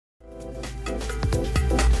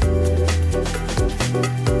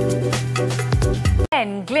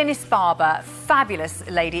Glynis Barber, fabulous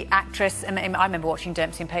lady, actress. And I remember watching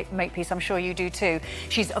Dempsey and Makepeace, I'm sure you do too.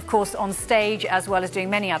 She's, of course, on stage as well as doing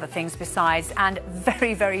many other things besides, and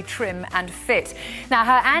very, very trim and fit. Now,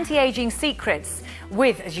 her anti-aging secrets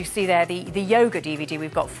with, as you see there, the yoga DVD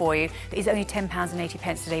we've got for you is only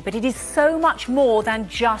 £10.80 today, but it is so much more than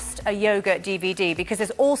just a yoga DVD, because there's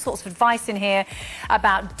all sorts of advice in here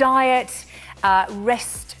about diet,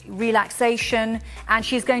 rest, relaxation, and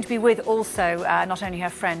she's going to be with also not only her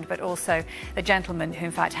friend but also the gentleman who,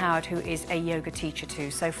 in fact, Howard, who is a yoga teacher too.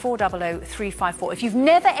 So 400 354. If you've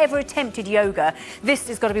never ever attempted yoga, this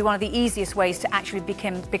has got to be one of the easiest ways to actually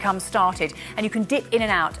become started, and you can dip in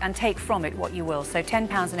and out and take from it what you will. So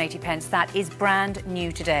 £10.80, that is brand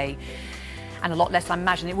new today, and a lot less, I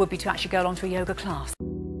imagine, it would be to actually go along to a yoga class.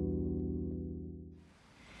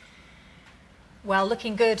 Well,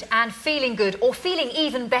 looking good and feeling good, or feeling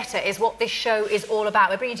even better, is what this show is all about.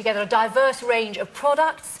 We're bringing together a diverse range of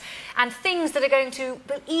products and things that are going to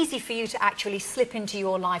be easy for you to actually slip into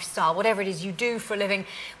your lifestyle, whatever it is you do for a living,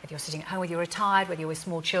 whether you're sitting at home, whether you're retired, whether you're with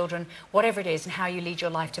small children, whatever it is, and how you lead your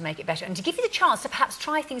life to make it better, and to give you the chance to perhaps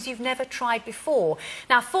try things you've never tried before.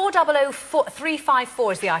 Now, 400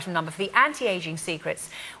 354 is the item number for the anti-aging secrets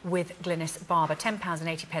with Glynis Barber.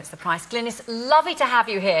 £10.80 the price. Glynis, lovely to have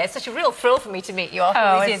you here. It's such a real thrill for me to meet you after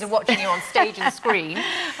all these years of watching you on stage and screen.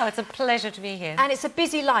 Oh, it's a pleasure to be here. And it's a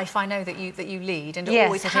busy life, I know, that you lead, and it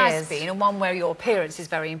always has been, and one where your appearance is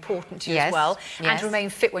very important to you as well, and to remain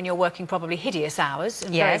fit when you're working probably hideous hours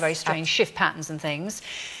and very, very strange shift patterns and things.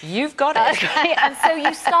 You've got it. And so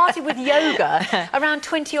you started with yoga around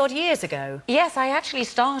 20-odd years ago. Yes, I actually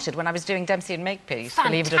started when I was doing Dempsey and Makepeace,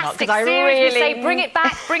 believe it or not, because I really say, bring it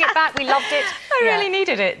back, we loved it. I really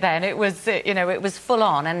needed it then. It was, you know, it was full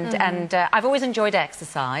on, and I've always enjoyed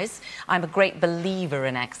exercise. I'm a great believer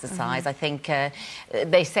in exercise. I think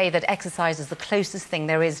they say that exercise is the closest thing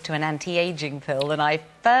there is to an anti-aging pill, and I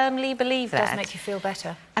firmly believe that. It does make you feel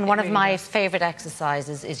better. And one of my favourite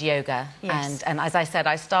exercises is yoga. Yes. And as I said,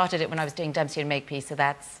 I started it when I was doing Dempsey and Makepeace, so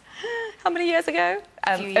that's how many years ago?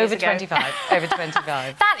 Over 25. Over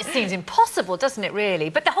 25. That seems impossible, doesn't it, really?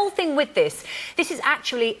 But the whole thing with this is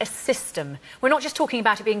actually a system. We're not just talking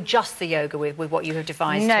about it being just the yoga with what you have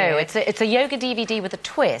devised here. No, it's a yoga DVD with a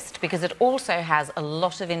twist, because it also has a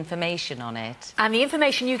lot of information on it. And the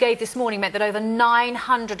information you gave this morning meant that over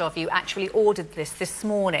 900 of you actually ordered this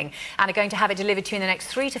morning and are going to have it delivered to you in the next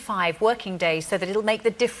 3 to 5 working days, so that it'll make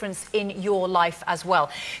the difference in your life as well.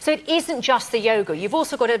 So it isn't just the yoga. You've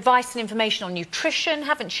also got advice and information on nutrition,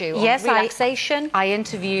 haven't you? Yes, on relaxation. I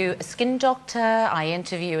interview a skin doctor, I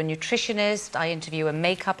interview a nutritionist, I interview a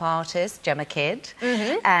makeup artist, Gemma Kidd,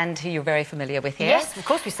 and who you're very familiar with here. Yes, of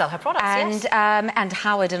course, we sell her products, and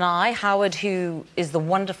Howard and I. Howard, who is the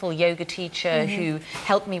wonderful yoga teacher who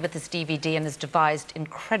helped me with this DVD and has devised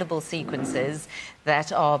incredible sequences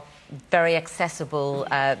that are very accessible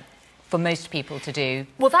for most people to do.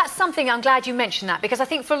 Well, that's something, I'm glad you mentioned that, because I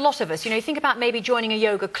think for a lot of us, you know, you think about maybe joining a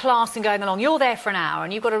yoga class and going along, you're there for an hour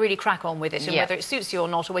and you've got to really crack on with it, and whether it suits you or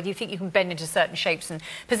not, or whether you think you can bend into certain shapes and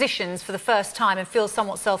positions for the first time and feel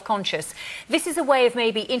somewhat self-conscious. This is a way of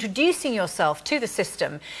maybe introducing yourself to the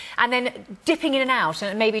system and then dipping in and out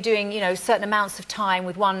and maybe doing, you know, certain amounts of time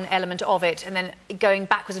with one element of it and then going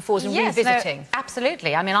backwards and forwards and revisiting. No,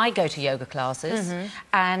 absolutely. I mean, I go to yoga classes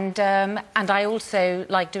and I also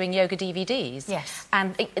like doing yoga DVDs. Yes.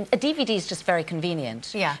 And a DVD is just very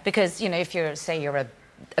convenient. Yeah. Because, you know, if you're, say you're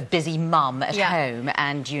a busy mum at home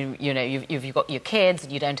and you know you've got your kids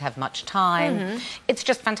and you don't have much time, it's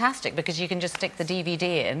just fantastic, because you can just stick the DVD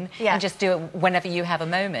in and just do it whenever you have a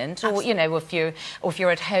moment. Or, you know, if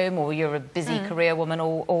you're at home or you're a busy career woman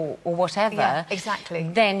or whatever,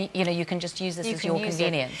 then, you know, you can just use this as your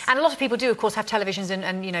convenience. And a lot of people do, of course, have televisions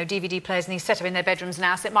and you know, DVD players and these set up in their bedrooms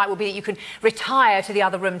now, so it might well be that you can retire to the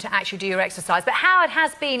other room to actually do your exercise. But Howard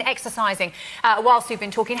has been exercising whilst we've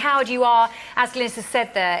been talking. Howard, you are, as Glynis has said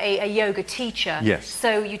there, a yoga teacher. Yes.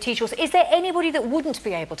 So you teach also. Is there anybody that wouldn't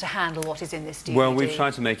be able to handle what is in this DVD? Well, we've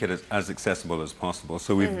tried to make it as accessible as possible.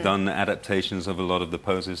 So we've done adaptations of a lot of the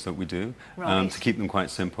poses that we do to keep them quite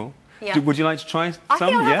simple. Yeah. Would you like to try some? I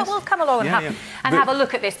think yes? we'll come along and have a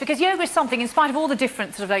look at this, because yoga is something, in spite of all the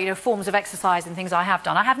different sort of, you know, forms of exercise and things I have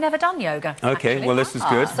done, I have never done yoga. Okay, actually. well, this is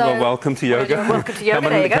good. So, well, welcome to yoga. Welcome to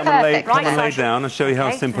yoga. Come and lay down. I'll show you how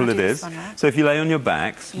simple it is. So if you lay on your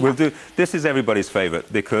backs, we'll do. This is everybody's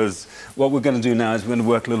favourite, because what we're going to do now is we're going to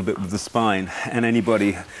work a little bit with the spine, and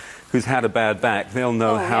anybody who's had a bad back, they'll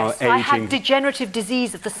know how aging... I have degenerative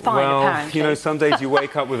disease of the spine, apparently. You know, some days you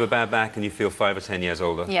wake up with a bad back and you feel 5 or 10 years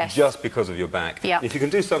older, just because of your back. Yep. If you can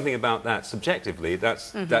do something about that subjectively,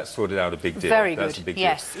 that's sorted out a big deal. Very that's good. A big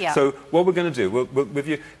yes, deal. So what we're going to do, with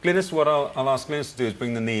you, Glynis, what I'll ask Glynis to do is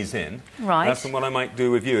bring the knees in. Right. And what I might do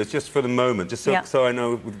with you is just for the moment, just so I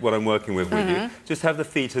know what I'm working with you, just have the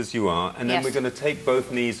feet as you are, and then we're going to take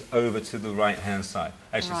both knees over to the right-hand side.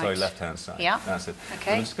 Actually, sorry, left-hand side. Yeah. That's it.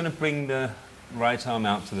 Okay. I'm just going to bring the right arm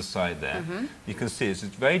out to the side there. You can see it's a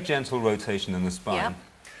very gentle rotation in the spine.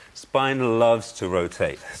 Spine loves to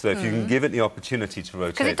rotate, so if you can give it the opportunity to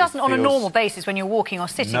rotate... Because it doesn't on a normal basis when you're walking or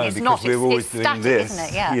sitting, it's not. We're always it's doing static, this, isn't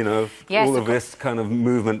it? Yeah. You know, all of this kind of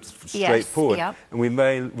movement straight forward. And we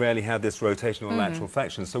very rarely have this rotation or lateral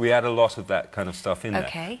flexion, so we add a lot of that kind of stuff in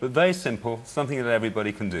there. But very simple, something that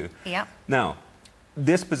everybody can do. Now,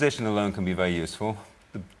 this position alone can be very useful.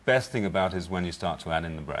 The best thing about it is when you start to add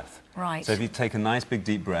in the breath. Right. So if you take a nice big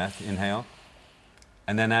deep breath, inhale,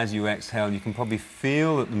 and then as you exhale, you can probably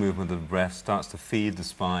feel that the movement of the breath starts to feed the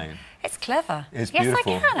spine. It's clever. It's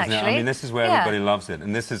beautiful. Yes, I can, actually. I mean, this is where everybody loves it.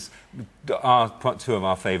 And this is two of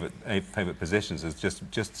our favourite positions, is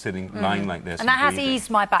just sitting, lying like this. And that has eased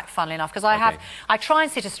my back, funnily enough, because I try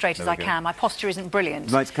and sit as straight as I can. My posture isn't brilliant.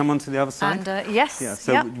 Would you like to come on to the other side? And, yes. Yeah,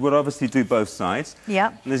 so we'll obviously do both sides.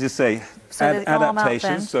 Yeah. And as you say,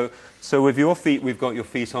 adaptations. So with your feet, we've got your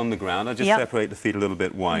feet on the ground. I just separate the feet a little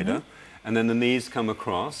bit wider. And then the knees come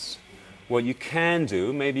across. What you can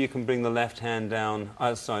do, maybe you can bring the left hand down,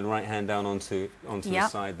 right hand down onto the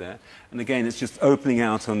side there. And again, it's just opening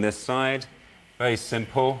out on this side. Very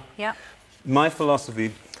simple. My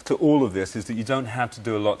philosophy to all of this is that you don't have to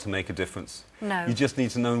do a lot to make a difference. No. You just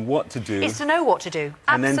need to know what to do. It's to know what to do.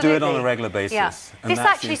 And then do it on a regular basis. Yeah. And this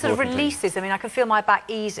actually sort of releases, I mean, I can feel my back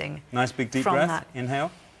easing. Nice big deep breath.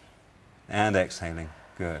 Inhale. And exhaling.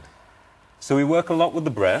 Good. So we work a lot with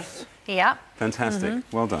the breath. Yeah. Fantastic.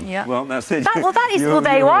 Well done. Well, that's it. Well,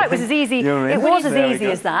 there you are. It was as easy. It was as easy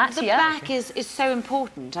as that. The back is so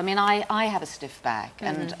important. I mean, I have a stiff back,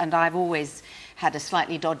 and I've always had a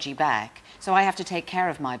slightly dodgy back. So I have to take care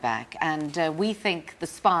of my back, and we think the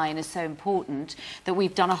spine is so important that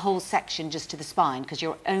we've done a whole section just to the spine, because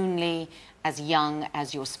you're only as young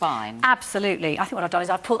as your spine. Absolutely. I think what I've done is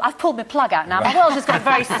I've pulled my plug out now. My world has got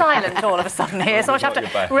very silent all of a sudden here, so I have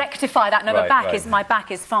to rectify that. No, my back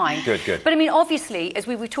is fine. Good. But I mean, obviously, as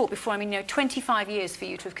we talked before, I mean, you know, 25 years for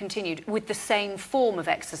you to have continued with the same form of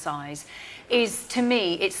exercise is, to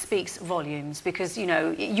me, it speaks volumes, because, you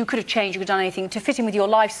know, you could have changed, you could have done anything to fit in with your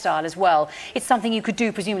lifestyle as well. It's something you could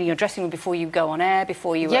do, presumably, in your dressing room before you go on air,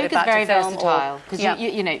 before you Yoga's about very to film. Versatile, because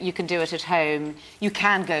you know, you can do it at home. You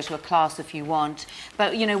can go to a class if you want,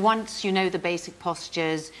 but you know, once you know the basic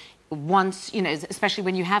postures, once, you know, especially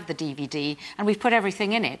when you have the DVD, and we've put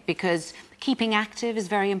everything in it, because keeping active is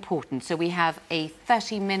very important. So we have a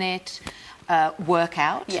 30-minute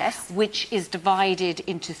workout, which is divided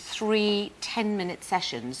into 3 10-minute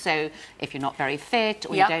sessions. So if you're not very fit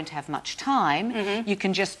or you don't have much time, you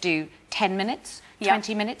can just do 10 minutes,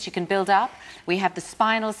 20 minutes, you can build up. We have the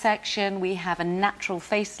spinal section, we have a natural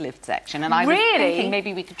facelift section, and I was thinking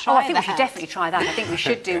maybe we could try that. I think we should definitely try that. I think we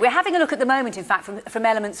should do. We're having a look at the moment, in fact, from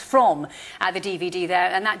elements from the DVD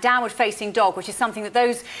there, and that downward facing dog, which is something that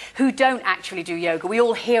those who don't actually do yoga, we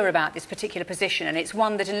all hear about this particular position, and it's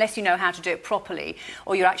one that unless you know how to do it properly,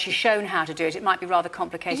 or you're actually shown how to do it, it might be rather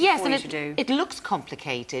complicated for you to do. It looks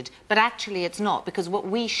complicated, but actually it's not, because what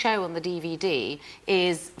we show on the DVD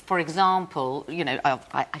is, for example, you know,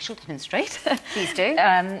 I should demonstrate. Please do.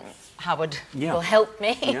 Howard will help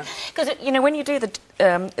me, because you know, when you do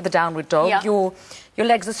the downward dog, your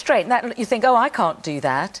legs are straight, and that, you think, oh, I can't do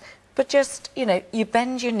that, but just, you know, you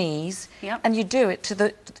bend your knees and you do it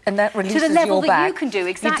and that releases your back. To the level that you can do,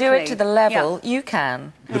 exactly. You do it to the level you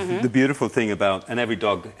can. The beautiful thing about, and every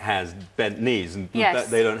dog has bent knees, and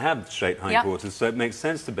they don't have straight hindquarters, so it makes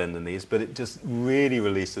sense to bend the knees, but it just really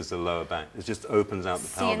releases the lower back. It just opens out the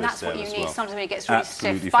pelvis. And that's what you need sometimes when it gets really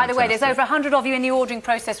stiff. By the way, there's over 100 of you in the ordering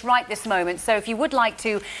process right this moment, so if you would like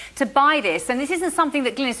to buy this, and this isn't something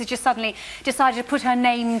that Glynis has just suddenly decided to put her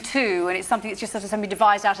name to, and it's something that's just sort of something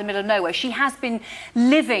devised out in the middle of nowhere. She has been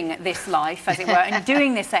living this life, as it were, and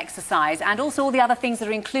doing this exercise, and also all the other things that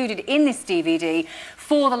are included in this DVD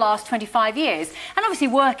for the last 25 years. And obviously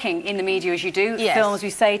working in the media as you do, film, as we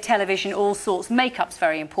say, television, all sorts, makeup's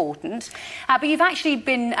very important. But you've actually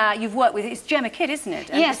been, you've worked with, it's Gemma Kidd, isn't it?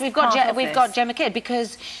 Yes, we've got Gemma Kidd,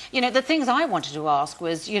 because, you know, the things I wanted to ask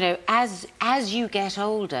was, you know, as you get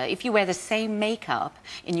older, if you wear the same makeup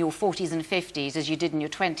in your 40s and 50s as you did in your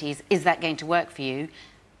 20s, is that going to work for you?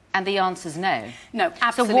 And the answer's no. No,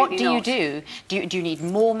 absolutely So what do not. you do? Do you need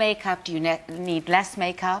more makeup? Do you need less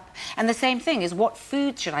makeup? And the same thing is, what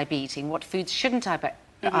foods should I be eating? What foods shouldn't I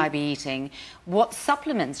be eating? What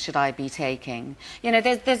supplements should I be taking? You know,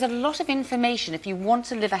 there's a lot of information if you want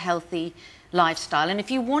to live a healthy lifestyle, and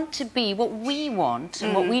if you want to be what we want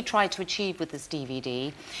and what we try to achieve with this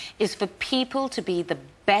DVD is for people to be the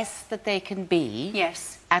best that they can be.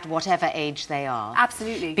 Yes. At whatever age they are.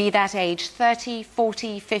 Absolutely. Be that age 30,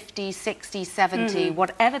 40, 50, 60, 70,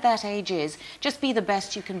 whatever that age is, just be the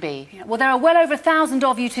best you can be. Yeah, well, there are well over 1,000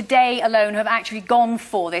 of you today alone who have actually gone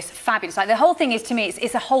for this fabulous. Like, the whole thing is, to me,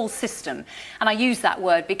 it's a whole system. And I use that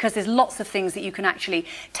word because there's lots of things that you can actually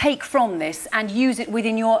take from this and use it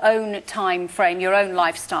within your own time frame, your own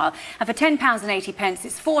lifestyle. And for £10.80,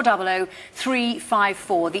 it's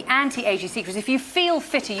 400354, the anti-aging secrets. If you feel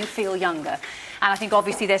fitter, you feel younger. And I think,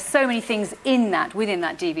 obviously, there's so many things within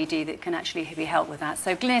that DVD that can actually be helped with that.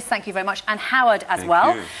 So, Glynis, thank you very much. And Howard as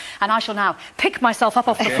well. You. And I shall now pick myself up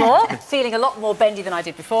off the floor, feeling a lot more bendy than I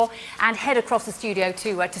did before, and head across the studio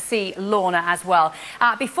to see Lorna as well.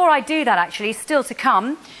 Before I do that, actually, still to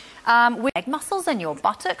come, with leg muscles and your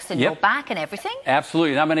buttocks and your back and everything.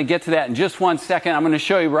 Absolutely. And I'm going to get to that in just 1 second. I'm going to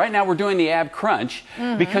show you. Right now, we're doing the ab crunch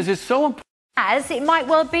because it's so important. As it might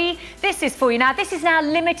well be, this is for you now. This is now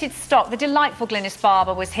limited stock. The delightful Glynis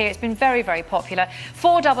Barber was here. It's been very, very popular.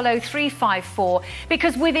 400354.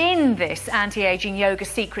 Because within this anti-aging yoga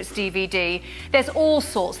secrets DVD, there's all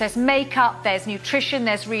sorts. There's makeup, there's nutrition,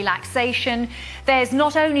 there's relaxation. There's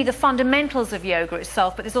not only the fundamentals of yoga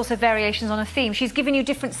itself, but there's also variations on a theme. She's given you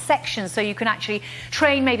different sections so you can actually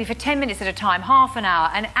train maybe for 10 minutes at a time, half an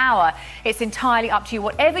hour. It's entirely up to you.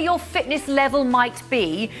 Whatever your fitness level might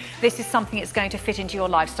be, this is something that's going to fit into your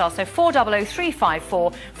lifestyle. So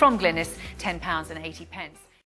 400354 from Glynis, £10.80.